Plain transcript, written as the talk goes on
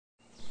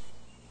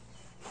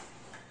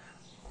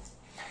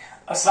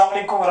अस्सलाम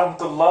वालेकुम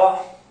वरहमतुल्लाह।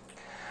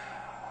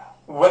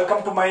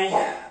 Welcome to my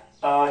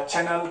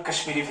channel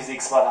Kashmiri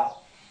physics वाला।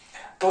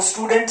 तो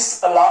स्टूडेंट्स,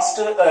 लास्ट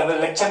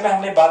लेक्चर में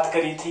हमने बात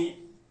करी थी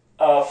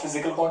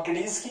फिजिकल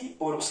क्वांटिटीज की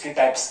और उसके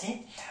टाइप्स की।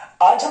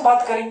 आज हम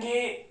बात करेंगे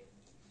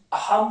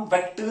हम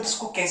वेक्टर्स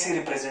को कैसे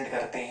रिप्रेजेंट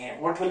करते हैं,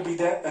 what will be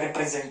the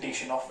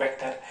representation of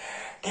vector.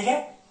 ठीक है,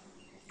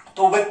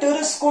 तो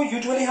वेक्टर्स को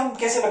यूजुअली हम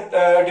कैसे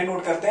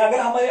डिनोट करते हैं। अगर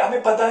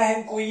हमें पता है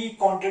कोई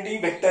क्वांटिटी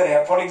वेक्टर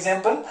है, फॉर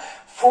एग्जांपल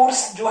फोर्स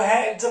जो है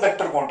इट्स अ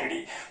वेक्टर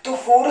क्वांटिटी, तो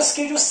फोर्स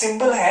की जो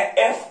सिंबल है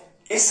एफ,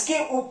 इसके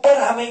ऊपर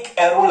हमें एक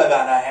एरो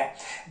लगाना है।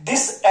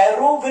 This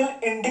arrow will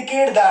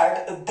indicate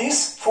that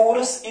this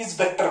force is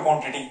vector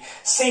quantity.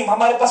 Same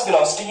हमारे पास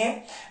वेलोसिटी है,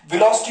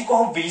 वेलोसिटी को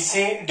हम v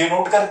से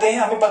डिनोट करते हैं,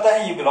 हमें पता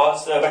है ये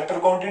वेक्टर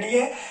क्वांटिटी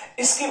है।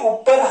 इसके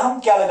ऊपर हम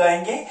क्या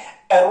लगाएंगे,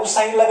 एरो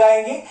साइन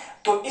लगाएंगे।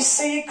 तो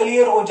इससे ये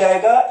क्लियर हो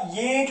जाएगा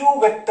ये जो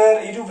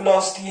वेक्टर, ये जो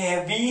वेलोसिटी है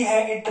v है,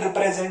 it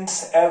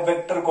represents A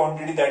vector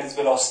quantity that is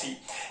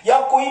velocity. या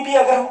कोई भी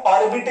अगर हम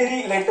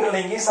आर्बिट्रेरी लेटर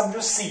लेंगे,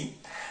 समझो c,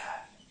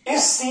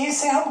 इस c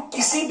से हम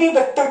किसी भी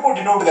वेक्टर को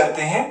डिनोट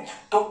करते हैं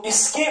तो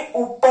इसके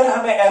ऊपर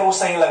हमें एरो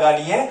साइन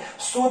लगानी है,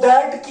 सो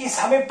दैट कि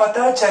हमें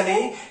पता चले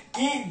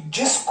कि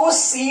जिसको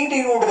c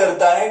डिनोट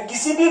करता है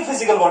किसी भी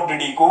फिजिकल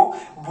क्वांटिटी को,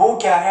 वो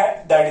क्या है,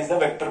 that is the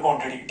vector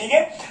quantity. ठीक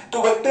है,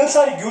 तो vectors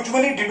are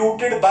usually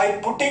denoted by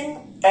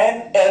putting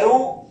an arrow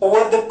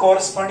over the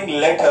corresponding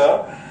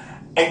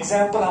letter.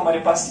 Example हमारे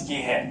पास ये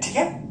है। ठीक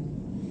है,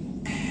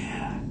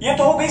 ये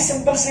तो हो गई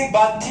सिंपल सी एक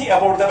बात थी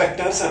अबाउट द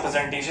वेक्टर्स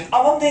रिप्रेजेंटेशन।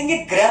 अब हम देंगे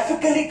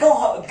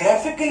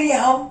ग्राफिकली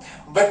हम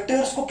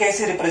वेक्टर्स को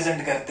कैसे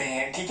रिप्रेजेंट करते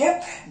हैं। ठीक है,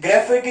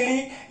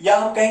 ग्राफिकली या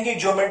हम कहेंगे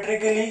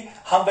ज्योमेट्रिकली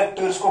हम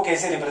वेक्टर्स को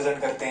कैसे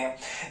रिप्रेजेंट करते हैं।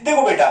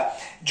 देखो बेटा,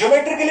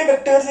 geometrically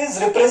vectors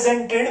is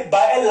represented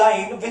by a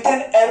line with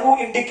an arrow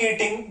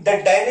indicating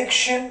the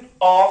direction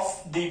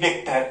of the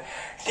vector.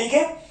 ठीक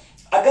है,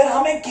 अगर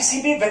हमें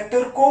किसी भी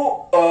वेक्टर को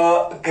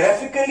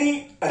ग्राफिकली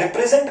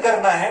रिप्रेजेंट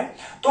करना है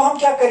तो हम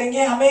क्या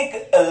करेंगे, हम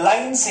एक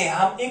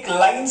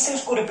लाइन से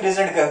उसको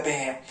रिप्रेजेंट करते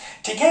हैं।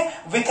 ठीक है,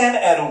 विथ एन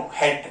एरो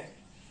हेड।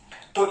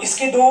 तो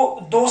इसके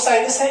दो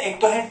साइड्स हैं,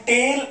 एक तो है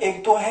टेल,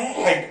 एक तो है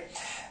head.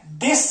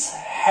 This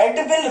head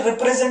will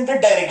represent the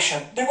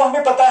direction. देखो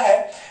हमें पता है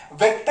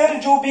वेक्टर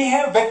जो भी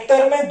है,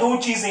 वेक्टर में दो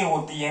चीजें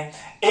होती हैं,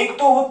 एक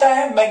तो होता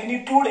है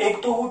मैग्नीट्यूड,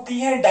 एक तो होती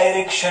है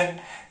डायरेक्शन।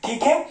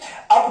 ठीक है,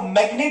 अब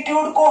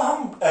मैग्नीट्यूड को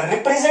हम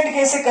रिप्रेजेंट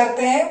कैसे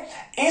करते हैं,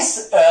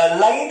 इस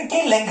लाइन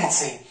की लेंथ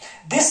से।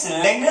 This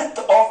length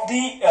of the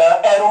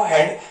arrow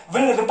head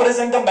will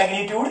represent the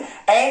magnitude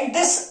and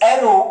this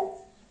arrow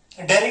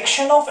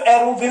direction of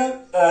arrow will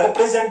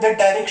represent the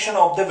direction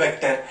of the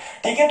vector.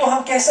 ठीक है, तो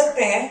हम कह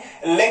सकते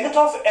हैं length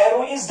of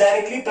arrow is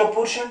directly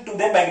proportion to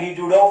the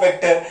magnitude of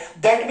vector.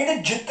 That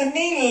mean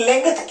जितनी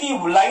length की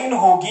line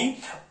होगी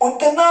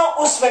उतना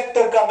उस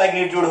वेक्टर का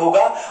मैग्नीट्यूड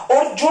होगा,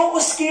 और जो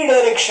उसकी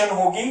डायरेक्शन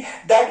होगी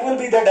that will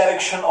be the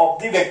direction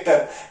of the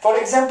vector. For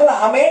example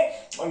हमें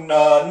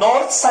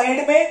नॉर्थ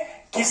साइड में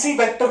किसी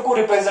वेक्टर को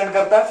रिप्रेजेंट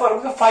करता है, फॉर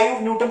एग्जांपल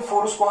 5 न्यूटन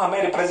फोर्स को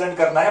हमें रिप्रेजेंट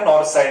करना है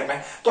नॉर्थ साइड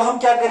में, तो हम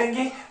क्या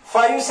करेंगे,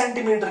 5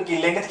 सेंटीमीटर की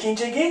लेंथ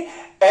खींचेंगे,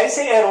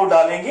 ऐसे एरो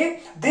डालेंगे।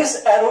 This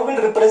arrow will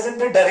represent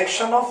the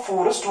direction of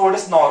force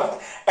towards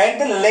north and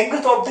the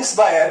length of this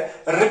wire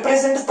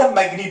represents the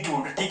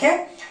magnitude. ठीक है,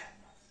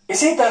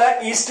 इसी तरह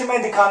ईस्ट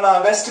में दिखाना,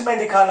 वेस्ट में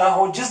दिखाना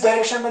हो, जिस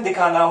डायरेक्शन में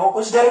दिखाना हो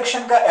उस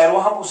डायरेक्शन का एरो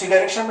हम उसी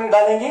डायरेक्शन में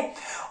डालेंगे,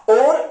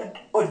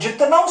 और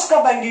जितना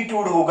उसका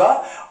मैग्नीट्यूड होगा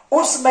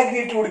उस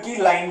मैग्नीट्यूड की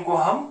लाइन को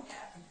हम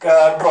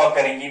ड्रॉ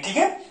करेंगे। ठीक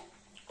है,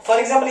 फॉर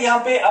एग्जांपल यहां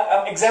पे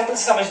एग्जांपल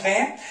समझते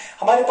हैं।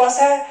 हमारे पास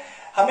है,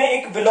 हमें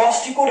एक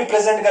वेलोसिटी को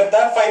रिप्रेजेंट करता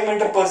है 5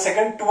 मीटर पर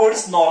सेकंड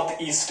टुवर्ड्स नॉर्थ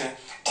ईस्ट।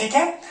 ठीक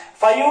है,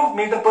 5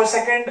 मीटर पर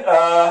सेकंड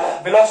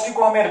वेलोसिटी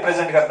को हमें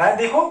रिप्रेजेंट करना है।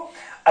 देखो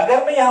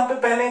अगर मैं यहां पे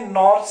पहले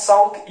नॉर्थ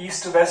साउथ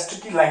ईस्ट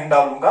वेस्ट की लाइन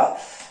डालूंगा,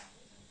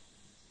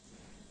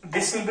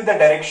 this will be the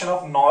direction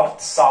of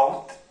north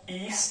south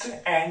east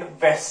and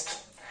waste.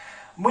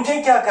 मुझे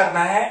क्या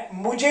करना है,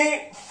 मुझे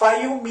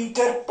 5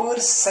 मीटर पर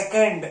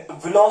सेकंड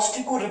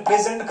वेलोसिटी को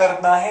रिप्रेजेंट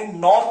करना है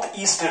नॉर्थ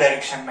ईस्ट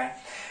डायरेक्शन में,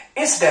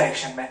 इस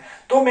डायरेक्शन में।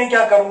 तो मैं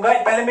क्या करूंगा,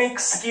 पहले मैं एक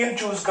स्केल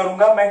चूज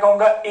करूंगा, मैं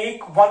कहूंगा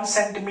 1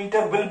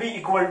 centimetre will be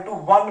equal to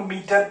 1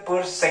 metre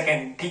पर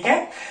सेकेंड। ठीक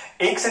है,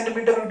 1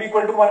 centimetre will be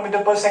equal to 1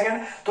 metre पर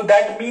सेकेंड। तो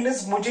दैट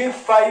मीन्स मुझे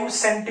 5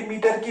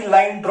 सेंटीमीटर की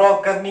लाइन ड्रॉ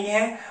करनी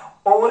है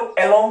और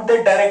along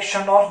the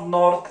direction of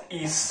north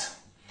east.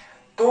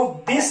 तो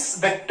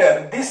दिस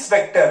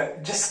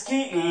वेक्टर जिसकी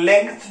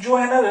लेंथ जो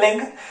है ना,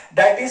 length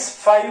that is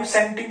 5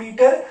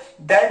 centimetre,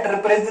 that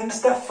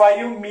represents the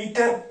 5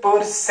 metre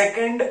पर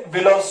second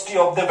velocity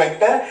of the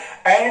vector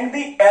and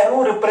the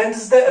arrow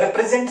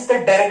represents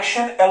the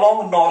direction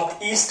along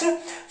north east.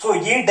 सो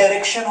ये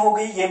direction हो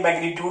गई, ये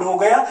मैग्नीट्यूड हो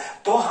गया।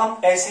 तो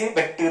हम ऐसे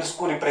वेक्टर्स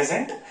को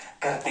रिप्रेजेंट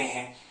करते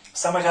हैं।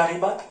 समझ आ रही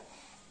बात?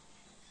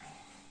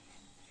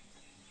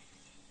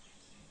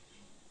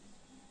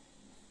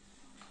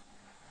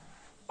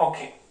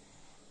 ओके,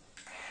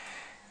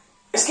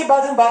 इसके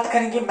बाद हम बात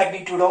करेंगे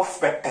मैग्नीट्यूड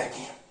ऑफ वेक्टर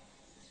की।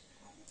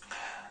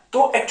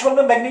 तो एक्चुअल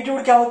में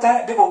मैग्नीट्यूड क्या होता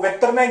है? देखो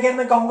वेक्टर में अगेन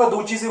मैं कहूंगा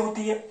दो चीजें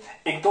होती है,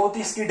 एक तो होती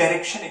है इसकी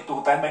डायरेक्शन, एक तो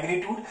होता है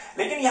मैग्नीट्यूड।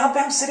 लेकिन यहां पे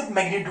हम सिर्फ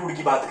मैग्नीट्यूड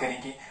की बात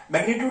करेंगे।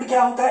 मैग्नीट्यूड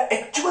क्या होता है?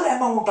 Actual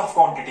amount of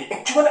quantity,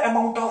 actual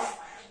amount of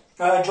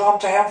जो हम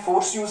चाहे हम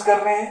फोर्स यूज कर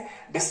रहे हैं,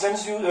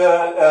 डिस्टेंस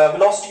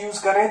वेलोसिटी यूज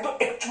कर रहे हैं, तो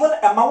एक्चुअल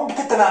अमाउंट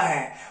कितना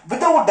है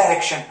विदाउट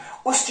डायरेक्शन,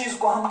 उस चीज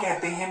को हम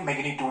कहते हैं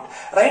मैग्नीट्यूड,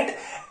 राइट।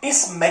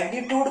 इस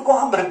मैग्नीट्यूड को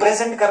हम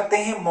रिप्रेजेंट करते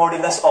हैं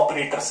मॉड्यूलस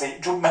ऑपरेटर से,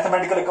 जो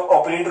मैथमेटिकल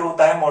ऑपरेटर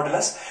होता है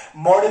मॉड्यूलस,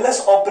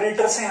 मॉड्यूलस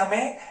ऑपरेटर से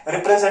हमें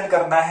रिप्रेजेंट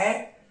करना है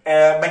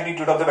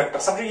मैग्नीट्यूड ऑफ द वेक्टर।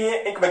 समझिए ये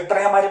एक वेक्टर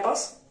है हमारे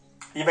पास,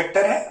 ये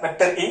वेक्टर है,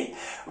 vector A.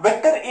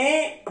 Vector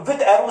A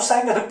with arrow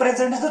sign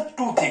represents the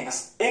two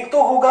things, एक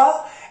तो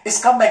होगा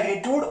इसका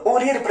मैग्नीट्यूड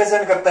और ये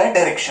रिप्रेजेंट करता है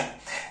डायरेक्शन।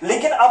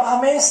 लेकिन अब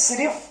हमें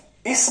सिर्फ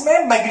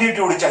इसमें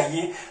मैग्नीट्यूड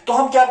चाहिए, तो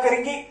हम क्या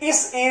करेंगे,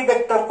 इस ए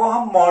वेक्टर को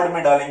हम मॉड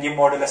में डालेंगे,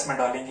 मॉडुलस में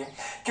डालेंगे,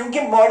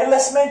 क्योंकि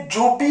मॉडुलस में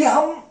जो भी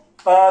हम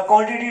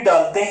क्वांटिटी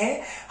डालते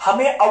हैं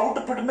हमें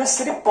आउटपुट में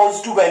सिर्फ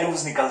पॉजिटिव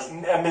वैल्यूज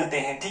मिलते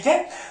हैं, ठीक है।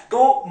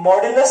 तो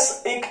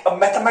मॉडुलस एक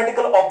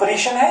मैथमेटिकल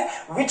ऑपरेशन है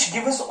which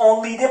gives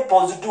only the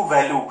positive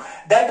value.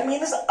 That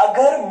means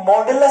अगर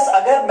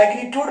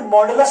मैग्नीट्यूड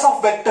मॉडुलस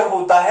ऑफ वेक्टर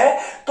होता है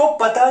तो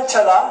पता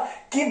चला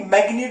कि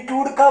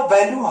मैग्नीट्यूड का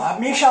वैल्यू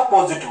हमेशा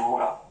पॉजिटिव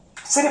होगा।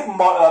 सिर्फ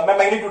मैं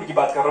मैग्नीट्यूड की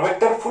बात कर रहा हूं,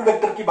 वेक्टर फुल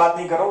वेक्टर की बात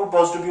नहीं कर रहा हूं, वो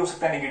पॉजिटिव भी हो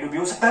सकता है, नेगेटिव भी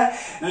हो सकता है।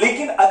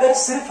 लेकिन अगर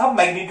सिर्फ हम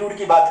मैग्नीट्यूड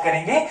की बात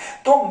करेंगे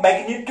तो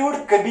मैग्नीट्यूड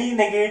कभी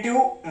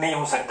नेगेटिव नहीं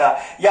हो सकता।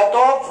 या तो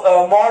आप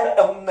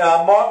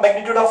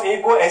मैग्नीट्यूड ऑफ ए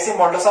को ऐसे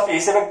मॉडुलस ऑफ ए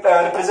से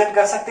रिप्रेजेंट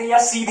कर सकते हैं, या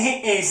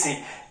सीधे ए से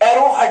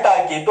एरो हटा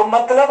के, तो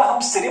मतलब हम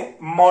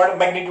सिर्फ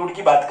मैग्नीट्यूड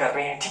की बात कर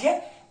रहे हैं, ठीक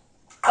है।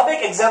 अब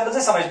एक एग्जांपल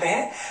से समझते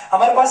हैं।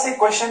 हमारे पास एक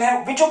क्वेश्चन है,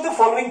 which of the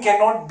following can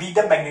not be the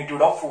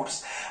magnitude of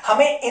force.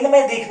 हमें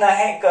इनमें देखना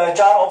है,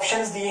 चार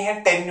ऑप्शंस दिए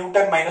हैं, 10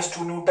 Newton,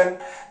 -2 Newton,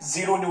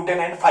 0 Newton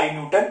and 5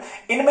 Newton.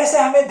 इनमें से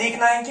हमें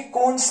देखना है कि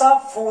कौन सा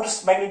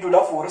force magnitude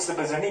of force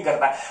represent नहीं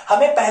करता है।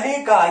 हमें पहले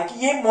ही कहा है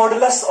कि ये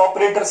मॉडुलस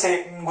ऑपरेटर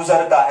से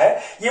गुजरता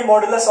है, ये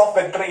मॉडुलस ऑफ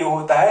वेक्टर ये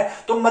होता है,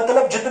 तो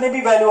मतलब जितने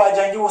भी वैल्यू आ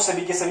जाएंगे वो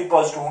सभी के सभी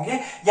पॉजिटिव होंगे।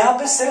 यहां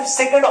पे सिर्फ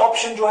सेकंड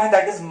ऑप्शन जो है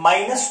that is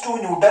 -2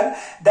 Newton,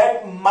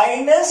 that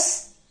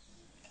minus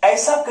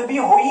ऐसा कभी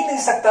हो ही नहीं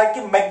सकता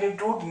कि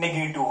मैग्नीट्यूड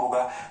नेगेटिव होगा।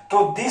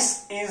 तो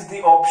this is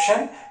the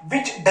option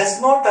which does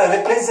not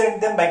represent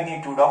the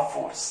magnitude of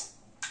force,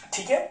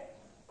 ठीक है।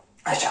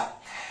 अच्छा,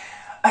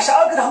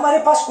 अगर हमारे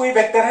पास कोई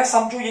वेक्टर है,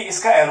 समझो ये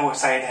इसका एरो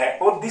साइड है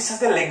और this is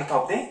the length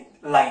of the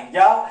line,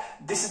 या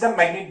this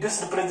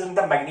represent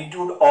the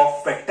magnitude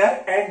of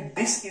vector and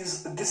this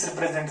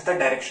represent the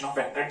direction of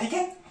vector, ठीक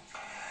है।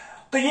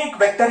 तो ये एक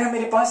वेक्टर है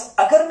मेरे पास।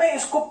 अगर मैं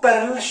इसको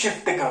पैरेलल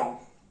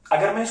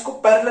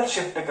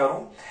शिफ्ट करूं,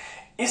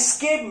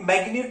 इसके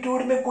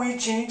मैग्नीट्यूड में कोई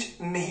चेंज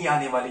नहीं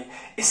आने वाली,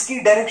 इसकी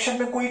डायरेक्शन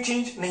में कोई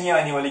चेंज नहीं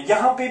आने वाली।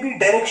 यहां पे भी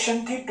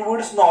डायरेक्शन थी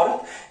टुवर्ड्स नॉर्थ,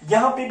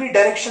 यहां पे भी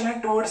डायरेक्शन है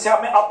टुवर्ड्स,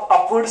 यहां मैं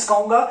अपवर्ड्स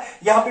कहूंगा,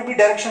 यहां पे भी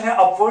डायरेक्शन है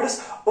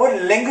अपवर्ड्स, और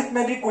लेंथ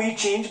में भी कोई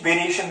चेंज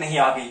वेरिएशन नहीं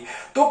आ गई।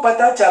 तो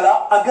पता चला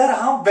अगर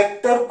हम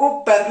वेक्टर को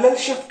पैरेलल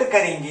शिफ्ट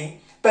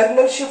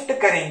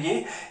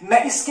करेंगे, न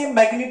इसके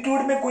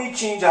मैग्नीट्यूड में कोई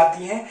चेंज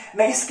आती है,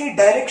 न इसकी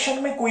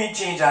डायरेक्शन में कोई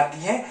चेंज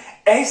आती है,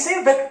 ऐसे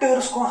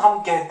वेक्टर्स को हम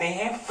कहते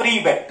हैं फ्री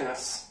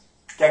वेक्टर्स।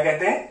 क्या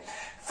कहते हैं?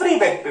 फ्री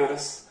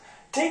वेक्टर्स,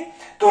 ठीक।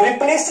 तो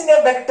replacing a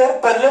vector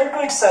parallel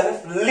to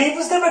itself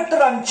leaves the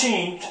vector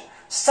unchanged,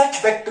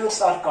 such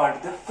vectors are called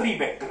the free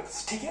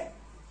vectors, ठीक है।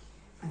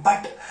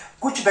 बट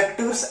कुछ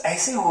वेक्टर्स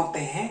ऐसे होते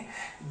हैं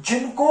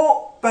जिनको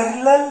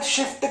पैरेलल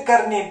शिफ्ट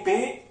करने पे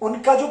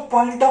उनका जो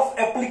पॉइंट ऑफ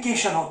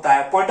एप्लीकेशन होता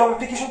है, पॉइंट ऑफ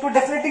एप्लीकेशन तो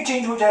डेफिनेटली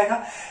चेंज हो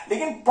जाएगा,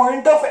 लेकिन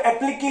पॉइंट ऑफ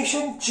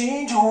एप्लीकेशन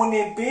चेंज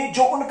होने पे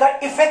जो उनका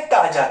इफेक्ट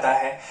आ जाता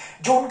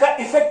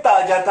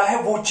है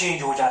वो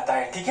चेंज हो जाता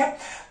है, ठीक है।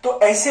 तो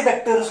ऐसे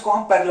वेक्टर्स को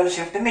हम पैरेलल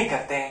शिफ्ट नहीं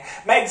करते हैं।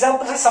 मैं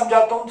एग्जांपल से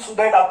समझाता हूं सो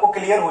दैट आपको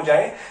क्लियर हो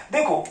जाए।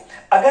 देखो,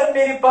 अगर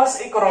मेरे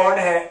पास एक रॉड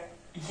है,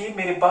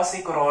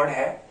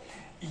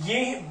 ये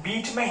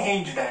बीच में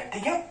हिंज्ड है,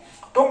 ठीक है।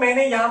 तो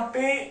मैंने यहां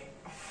पे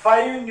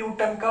 5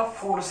 न्यूटन का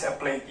फोर्स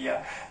अप्लाई किया।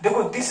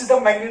 देखो, this is the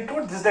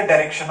magnitude, this is the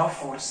direction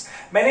of force.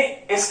 मैंने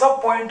इसका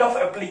पॉइंट ऑफ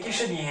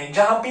एप्लीकेशन ये है,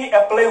 जहां पे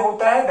अप्लाई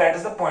होता है that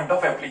is the point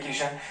of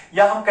application,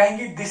 या हम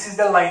कहेंगे this is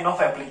the line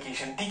of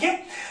application, ठीक है।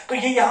 तो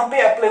ये यहां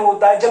पे अप्लाई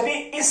होता है। जब ये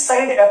इस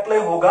साइड अप्लाई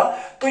होगा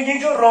तो ये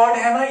जो रॉड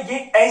है ना,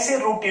 ये ऐसे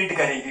रोटेट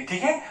करेगी,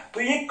 ठीक है।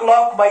 तो ये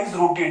क्लॉकवाइज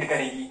रोटेट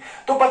करेगी।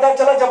 तो पता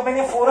चला जब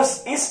मैंने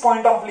फोर्स इस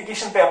पॉइंट ऑफ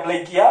एप्लीकेशन पे अप्लाई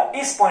किया,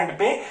 इस पॉइंट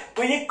पे,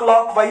 तो ये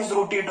क्लॉकवाइज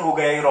रोटेट हो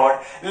गया ये रॉड।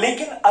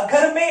 लेकिन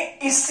अगर मैं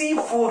इसी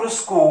फोर्स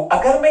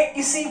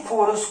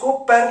को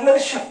पैरेलल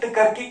शिफ्ट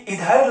करके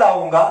इधर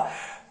लाऊंगा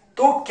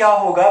तो क्या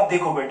होगा?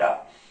 देखो बेटा,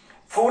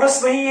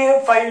 फोर्स वही है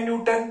 5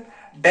 न्यूटन,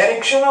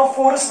 डायरेक्शन ऑफ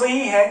फोर्स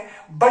वही है,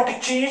 बट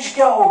चेंज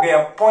क्या हो गया?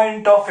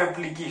 Point of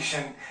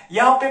application.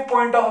 यहां पे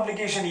पॉइंट ऑफ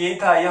एप्लीकेशन ये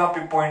था, यहां पे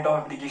पॉइंट ऑफ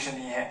एप्लीकेशन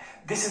ये है।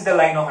 This is the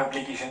line of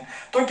application.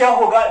 तो क्या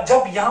होगा,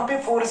 जब यहां पे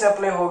फोर्स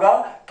अप्लाई होगा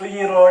तो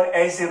ये रॉड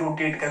ऐसे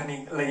रोटेट करने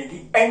लगेगी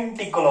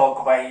एंटी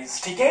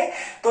क्लॉकवाइज, ठीक है।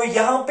 तो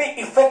यहां पे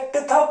इफेक्ट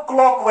था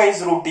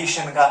क्लॉकवाइज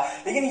रोटेशन का,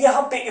 लेकिन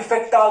यहां पे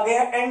इफेक्ट आ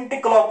गया एंटी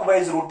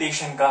क्लॉकवाइज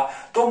रोटेशन का,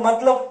 तो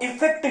मतलब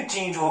इफेक्ट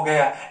चेंज हो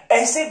गया।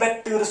 ऐसे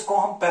वेक्टर्स को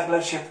हम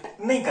पैरेलल शिफ्ट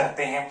नहीं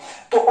करते हैं।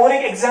 तो और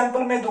एक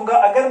एग्जांपल मैं दूंगा,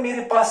 अगर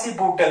मेरे पास ये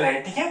बोतल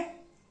है, ठीक है,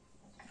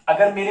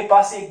 अगर मेरे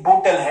पास एक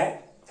बोतल है,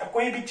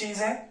 कोई भी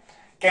चीज है,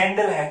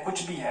 कैंडल है,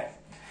 कुछ भी है,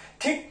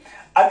 ठीक,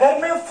 अगर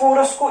मैं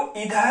फोर्स को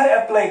इधर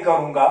अप्लाई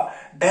करूंगा,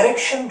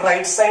 डायरेक्शन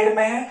राइट साइड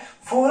में है,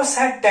 फोर्स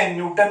है 10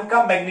 न्यूटन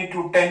का,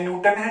 मैग्नीट्यूड 10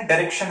 न्यूटन है,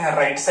 डायरेक्शन है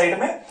राइट साइड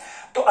में,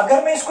 तो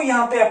अगर मैं इसको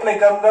यहां पे अप्लाई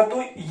करूंगा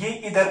तो ये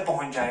इधर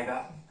पहुंच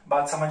जाएगा।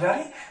 बात समझ आ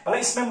रही, मतलब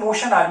इसमें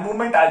मोशन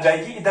मूवमेंट आ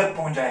जाएगी, इधर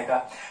पहुंच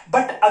जाएगा।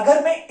 बट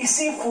अगर मैं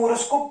इसी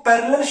फोर्स को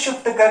पैरेलल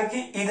शिफ्ट करके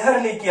इधर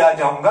लेके आ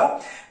जाऊंगा,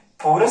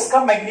 फोर्स का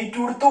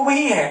मैग्नीट्यूड तो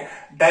वही है,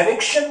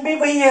 डायरेक्शन भी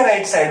वही है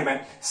राइट साइड में,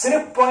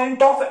 सिर्फ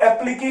पॉइंट ऑफ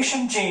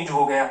एप्लीकेशन चेंज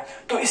हो गया।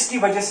 तो इसकी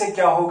वजह से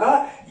क्या होगा,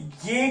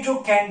 ये जो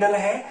कैंडल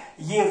है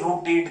ये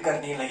रोटेट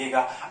करने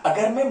लगेगा।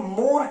 अगर मैं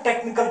मोर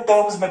टेक्निकल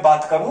टर्म्स में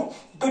बात करूं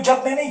तो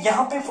जब मैंने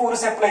यहां पे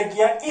फोर्स अप्लाई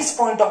किया इस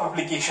पॉइंट ऑफ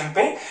एप्लीकेशन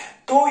पे,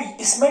 तो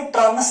इसमें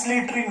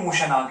ट्रांसलेटरी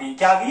मोशन आ गई।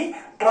 क्या आ गई,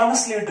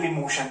 ट्रांसलेटरी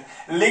मोशन।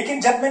 लेकिन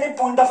जब मैंने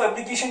पॉइंट ऑफ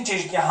एप्लीकेशन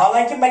चेंज किया,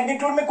 हालांकि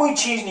मैग्नीट्यूड में कोई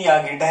चेंज नहीं आ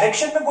गई,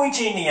 डायरेक्शन में कोई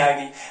चेंज नहीं आ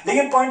गई,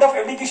 लेकिन पॉइंट ऑफ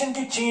एप्लीकेशन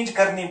की चेंज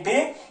करने पे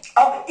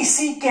अब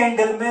इसी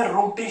कैंडल में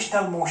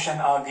रोटेशनल मोशन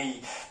आ गई,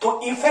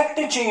 तो इफेक्ट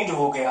चेंज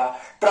हो गया,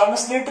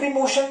 translatory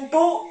motion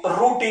to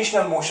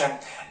rotational motion.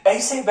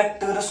 ऐसे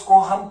वेक्टर्स को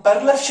हम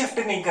पैरेलल शिफ्ट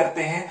नहीं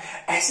करते हैं,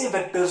 ऐसे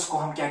वेक्टर्स को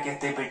हम क्या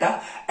कहते हैं बेटा,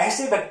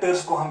 ऐसे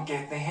वेक्टर्स को हम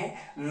कहते हैं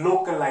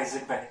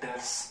लोकलाइज्ड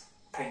वेक्टर्स।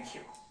 Thank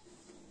you.